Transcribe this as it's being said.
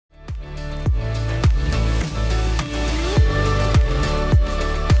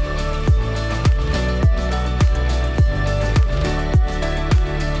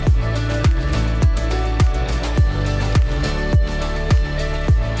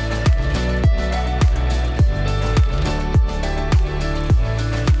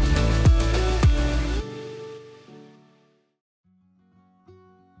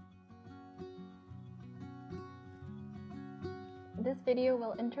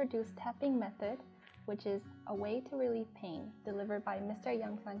will introduce tapping method, which is a way to relieve pain, delivered by Mr.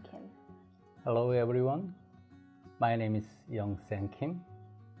 Yeong Sang Kim. Hello everyone, my name is Yeong Sang Kim.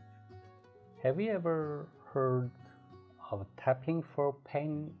 Have you ever heard of tapping for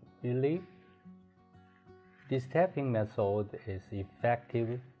pain relief? This tapping method is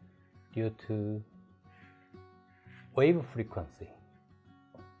effective due to wave frequency.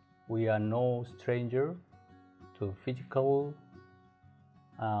 We are no stranger to physical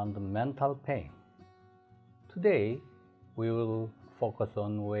and mental pain. Today, we will focus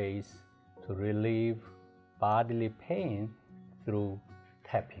on ways to relieve bodily pain through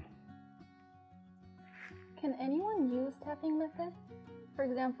tapping. Can anyone use tapping method? For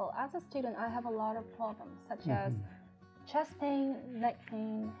example, as a student, I have a lot of problems such as chest pain, neck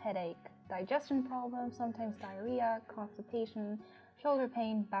pain, headache, digestion problems, sometimes diarrhea, constipation, shoulder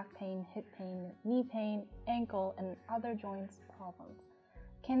pain, back pain, hip pain, knee pain, ankle, and other joints problems.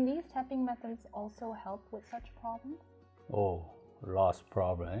 Can these tapping methods also help with such problems? Oh, lost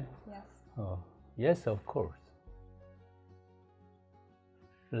problem, eh? Yes. Yes, of course.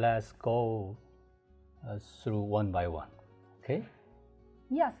 Let's go through one by one, okay?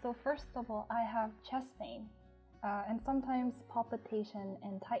 Yes, so first of all, I have chest pain and sometimes palpitation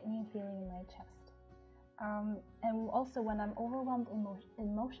and tightening feeling in my chest. And also when I'm overwhelmed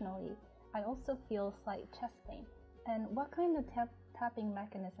emotionally, I also feel slight chest pain. And what kind of tapping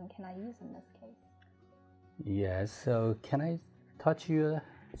mechanism can I use in this case? Yes, so can I touch your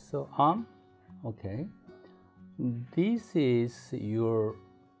arm? Okay. This is your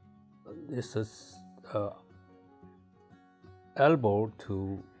elbow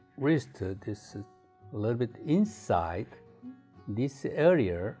to wrist. This is a little bit inside. This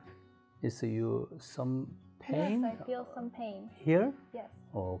area is some pain? Yes, I feel some pain. Here? Yes.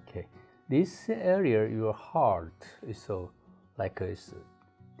 Okay. This area, your heart, is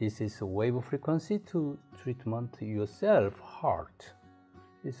this is a wave frequency to treatment yourself heart.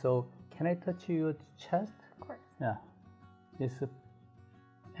 So can I touch your chest? Of course. Yeah. Is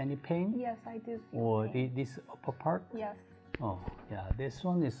any pain? Yes, I do feel or pain. This upper part? Yes. Oh, yeah. This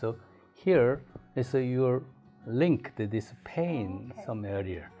one is here is your linked this pain some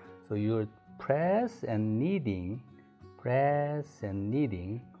area. So you press and kneading,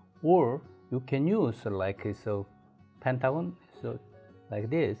 or you can use pentagon, like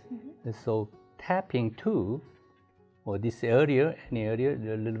this. So tapping too, or this area, any area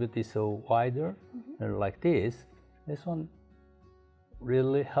a little bit is wider, like this. This one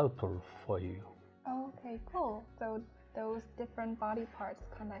really helpful for you. Okay, cool. So those different body parts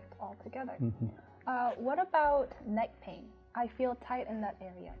connect all together. What about neck pain? I feel tight in that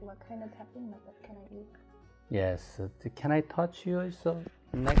area. What kind of tapping method can I use? Yes. Can I touch your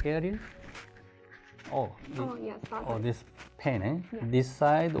neck area? Yes. This pain, eh? Yeah. This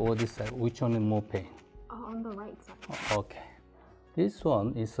side or this side? Which one is more pain? On the right side. Okay. This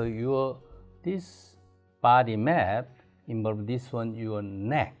one is this body map involve this one your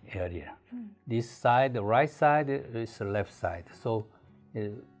neck area. This side, the right side is the left side. So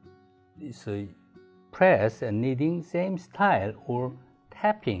it's press and kneading same style or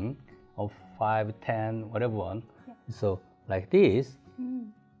tapping of 5, 10, whatever one. Yeah. So like this,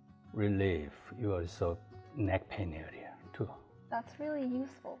 relieve your neck pain area too. That's really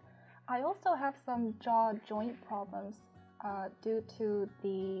useful. I also have some jaw joint problems due to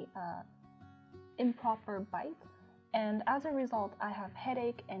the improper bite. And as a result, I have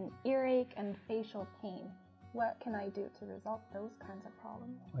headache and earache and facial pain. What can I do to resolve those kinds of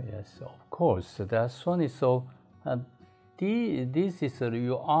problems? Yes, of course. That one is this is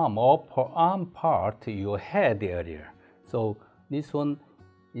your arm, upper arm part, your head area. So this one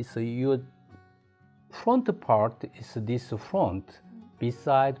is your front part is this front,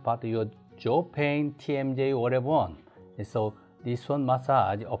 beside part your jaw pain, TMJ, whatever one. And so this one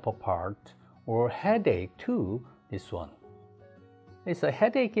massage upper part or headache too. This one. It's a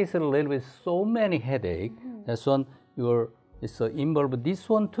headache is a little bit so many headache. That's one it's involved this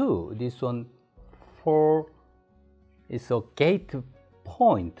one too. This one it's a gate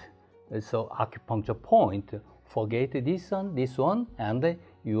point. It's a acupuncture point. Forget this one, and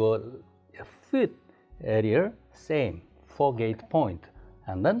your foot area same 4 gate point,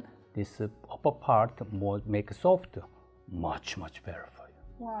 and then this upper part more make soft, much better for you.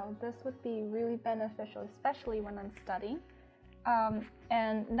 Wow, this would be really beneficial, especially when I'm studying.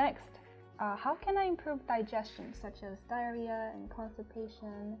 And next, how can I improve digestion, such as diarrhea and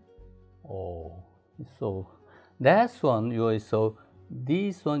constipation? So that's one.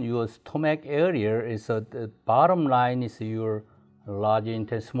 This one, your stomach area is the bottom line is your large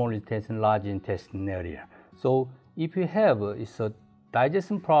intestine, small intestine, large intestine area. So if you have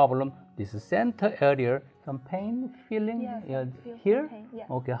digestion problem, this center area, some pain feeling Yes, I feel here? some pain, yes.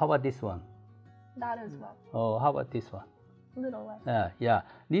 Okay, how about this one? That as well. Oh, how about this one? Little less. Yeah,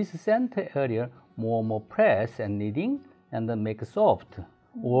 this center area more press and kneading and then make it soft.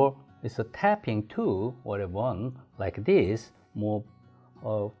 Or it's a tapping too, whatever one, like this, more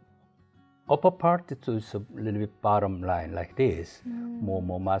upper part to a little bit bottom line like this.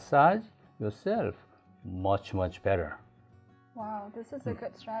 More massage yourself, much better. Wow, this is a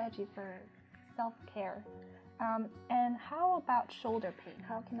good strategy for self-care. And how about shoulder pain?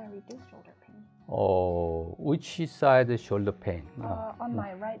 How can I reduce shoulder pain? Oh, which side shoulder pain? On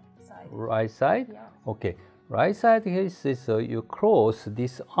my right side. Right side? Yes. Okay. Right side is you cross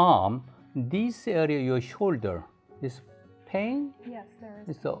this arm, this area, your shoulder. This pain? Yes, there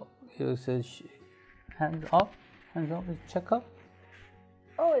is. So you say hands up, check up.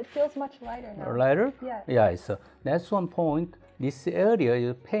 Oh, it feels much lighter now. Lighter? Yes. Yeah, so that's one point. This area,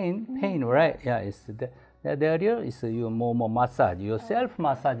 your pain, right? Yeah, it's that area is you more massage. You self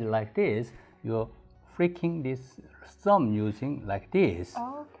massage like this. You're freaking this thumb using like this.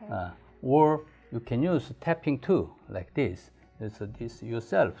 Oh, okay. Or you can use tapping too, like this. So this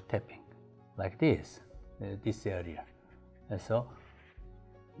yourself tapping, like this, this area. And so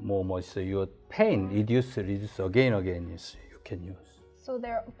more so your pain reduce again you can use. So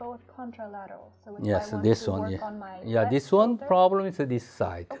they're both contralateral. So if Yes, I want this to one. work on my Yeah, left this one shoulder- problem is this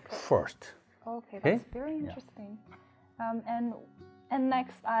side first. Okay, Okay? that's very interesting. And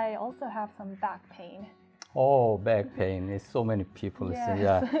next, I also have some back pain. Oh, back pain. It's so many people say,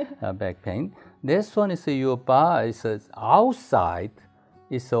 Yes. back pain. This one is your bar is outside.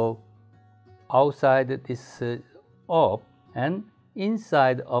 It's so outside this up and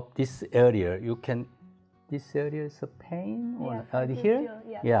inside of this area. You can. This area is a pain or Yes, I do here. feel,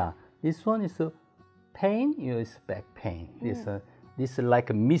 yes. Yeah. This one is a pain. Is back pain. This is like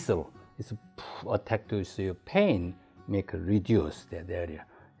a missile. It's attack to your pain. Make reduce that area.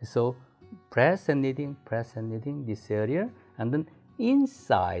 So press and kneading this area, and then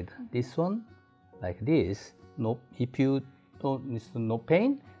inside this one, like this. No, if you don't no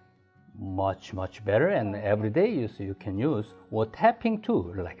pain, much better. And every day you can use or tapping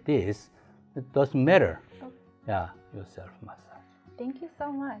too, like this. It doesn't matter. Okay. Yeah, your self massage. Thank you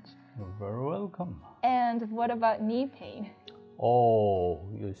so much. You're very welcome. And what about knee pain? Oh,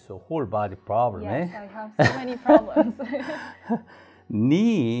 it's a whole body problem, Yes, eh? I have so many problems.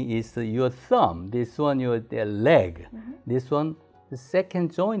 Knee is your thumb. This one your leg. This one the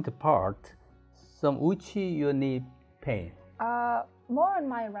second joint part. Which your knee pain? More on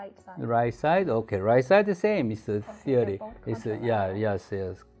my right side. Right side. Okay, right side the same. It's a theory. both It's contralateral.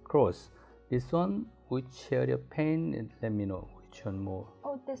 yes. Cross. This one which area pain? Let me know which one more.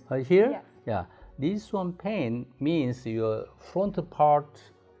 Oh, this. Here? Yes. Yeah. This one pain means your front part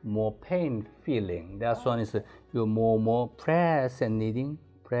more pain feeling. That one is you more press and kneading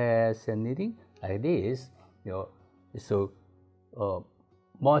like this. So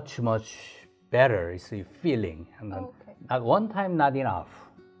much better is the feeling. And then Okay. at one time not enough.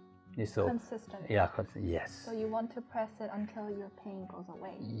 So Consistent. yeah, yes. So you want to press it until your pain goes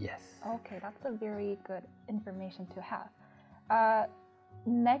away. Yes. Okay, that's a very good information to have.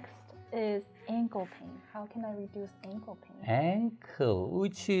 Next is ankle pain. How can I reduce ankle pain? Ankle.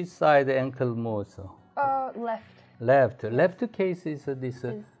 Which side ankle more so? Left. Left case is this.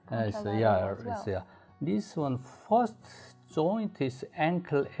 contralateral as well. Yeah. This one first joint is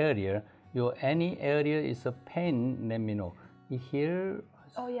ankle area. Your any area is a pain. Let me know. Here.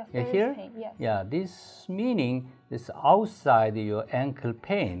 Oh yes, Yeah, there here. is pain. Yes. Yeah. This meaning is outside your ankle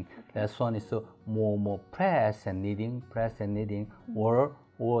pain. That one is more press and kneading, or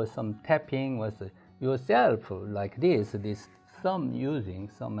some tapping with yourself like this thumb using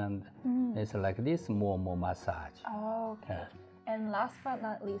some and it's like this more massage. Oh, okay. And last but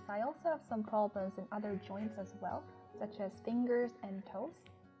not least, I also have some problems in other joints as well, such as fingers and toes.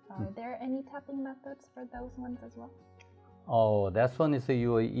 Are there any tapping methods for those ones as well? Oh, that one is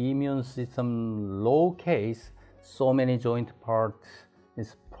your immune system low case. So many joint parts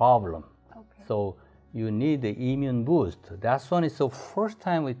is problem. Okay. So you need the immune boost. That one is the first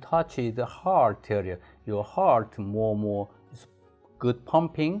time we touch the heart area. Your heart more is good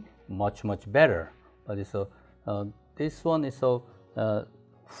pumping, much better. But it's this one is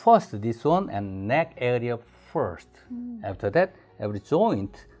first this one and neck area first. After that, every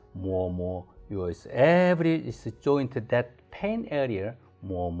joint more yours. Every is joint that pain area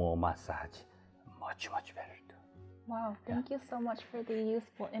more massage, much better too. Wow, thank you so much for the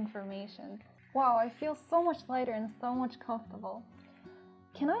useful information. Wow, I feel so much lighter and so much comfortable.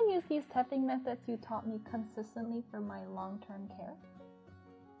 Can I use these tapping methods you taught me consistently for my long-term care?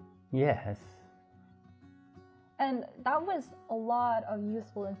 Yes. And that was a lot of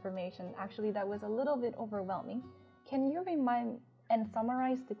useful information. Actually, that was a little bit overwhelming. Can you remind and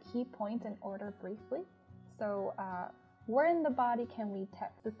summarize the key points in order briefly? So, where in the body can we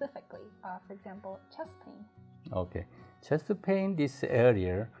tap specifically? For example, chest pain. Okay. Chest pain, this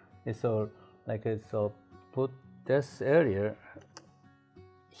area is so put this area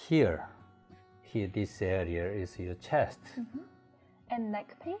here. Here, this area is your chest. And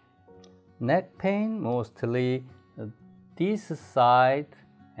neck pain? Neck pain, mostly this side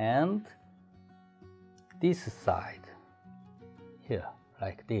and this side. Here,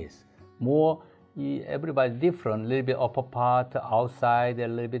 like this. More, everybody different. A little bit upper part, outside, a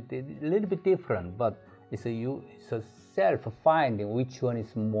little bit different. But it's a self finding which one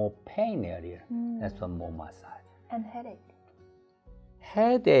is more pain area. That's one more massage. And headache?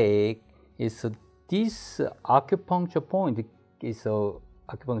 Headache is this acupuncture point is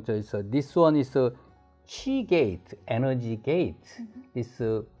acupuncture is this one is a chi gate, energy gate. This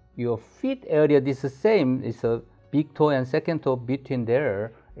your feet area. This is same. It's a big toe and second toe between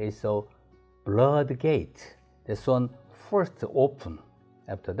there is a blood gate. This one first open.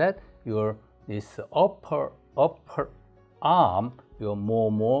 After that, your this upper arm, your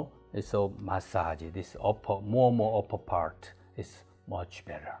more is a massage. This more upper part is much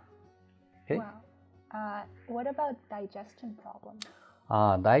better. Okay. Wow. What about digestion problems?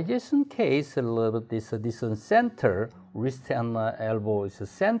 Digestion case, a little bit this center, wrist and elbow is a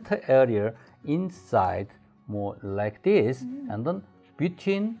center area inside, more like this, and then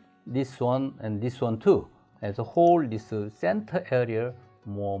between this one and this one too. As a whole, this center area,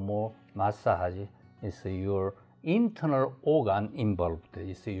 more massage is your internal organ involved.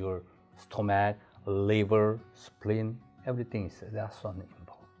 It's your stomach, liver, spleen, everything is that's one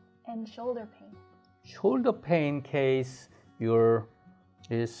involved. And shoulder pain? Shoulder pain case, your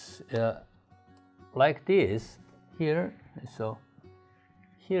is like this here. So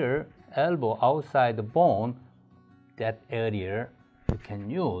here, elbow outside the bone, that area you can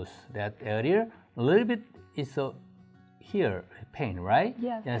use that area. A little bit is here pain, right?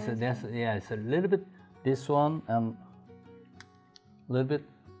 Yes. Yes, a little bit this one and a little bit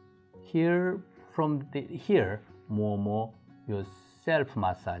here from here more your self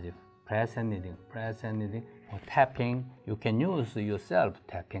massage, press and kneading, or tapping. You can use yourself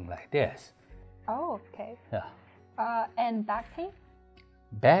tapping like this. Oh, okay. Yeah. And back pain?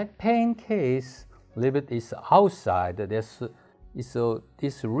 Back pain case, a little bit is outside. This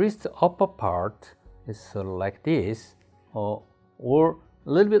wrist upper part is like this, or a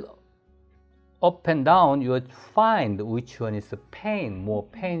little bit up and down. You find which one is the pain, more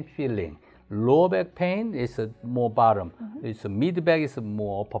pain feeling. Low back pain is more bottom. It's mid back is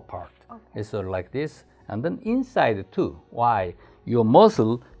more upper part. Okay. It's like this, and then inside too. Why? Your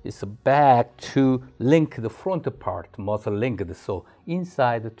muscle is back to link the front part, muscle linked. So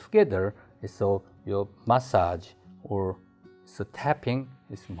inside together, so your massage or tapping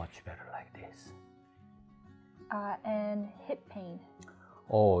is much better like this. And hip pain.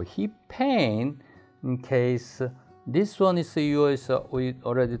 Oh, hip pain. In case this one is yours, we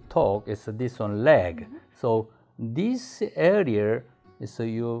already talked. It's this one leg. So this area is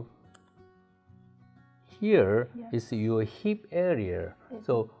your here is your hip area.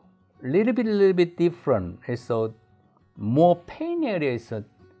 So little bit different. So more pain area is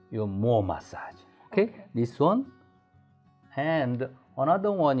your more massage. Okay, this one, and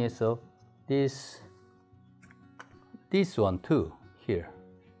another one is this one too. Here.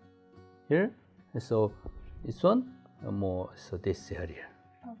 So this one more. So this area.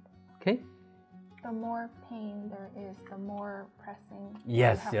 Okay. The more pain there is, the more pressing.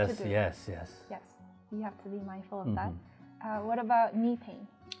 Yes. Yes, you have to be mindful of that. What about knee pain?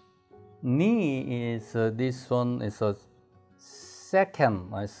 Knee is this one is a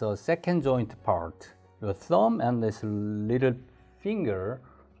second joint part. Your thumb and this little finger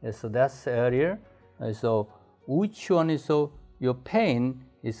is that area. So which one is your pain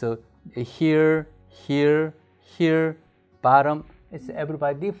is here, bottom. It's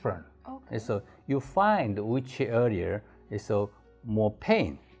everybody different. Okay. So you find which area is more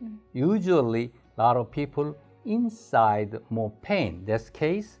pain. Usually, a lot of people inside more pain. That's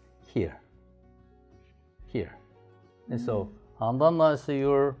case here. And so, and then as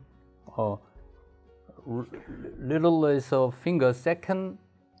your little finger, second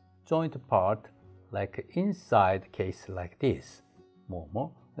joint part, like inside case like this,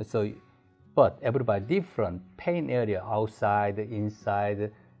 more. So, but everybody different. Pain area outside,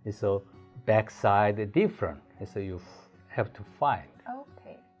 inside, so backside different. So you have to find.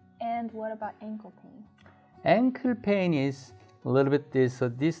 Okay. And what about ankle pain? Ankle pain is a little bit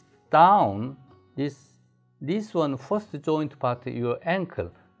this down, this one first joint part, your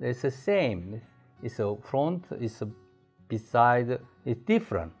ankle, it's the same. It's a front, it's a beside, it's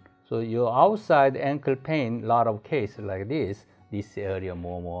different. So your outside ankle pain, a lot of cases like this area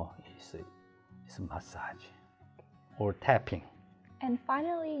more is massage or tapping. And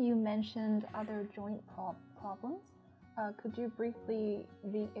finally, you mentioned other joint problems. Could you briefly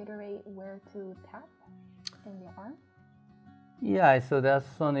reiterate where to tap in your arm? Yeah, so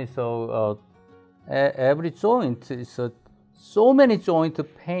that's one. So every joint is so many joint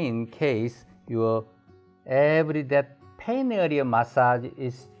pain case. That pain area massage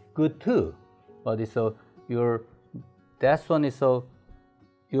is good too. But so that's one is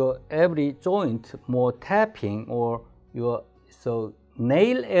your every joint more tapping or your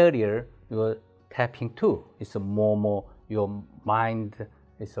nail area you're tapping too. It's more your mind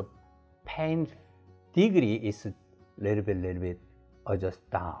is a pain degree is a little bit adjust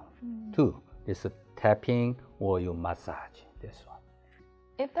down too. It's a tapping or your massage. This one.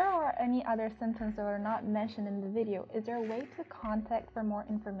 If there are any other symptoms that are not mentioned in the video, is there a way to contact for more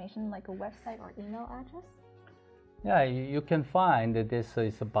information, like a website or email address? Yeah, you can find this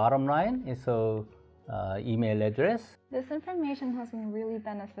is a bottom line. It's a email address. This information has been really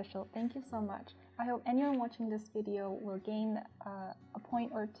beneficial. Thank you so much. I hope anyone watching this video will gain a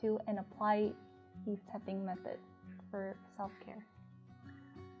point or two and apply these tapping methods for self-care.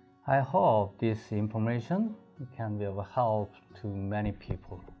 I hope this information can be of help to many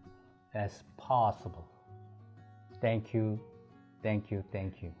people as possible. Thank you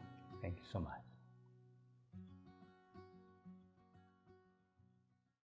so much.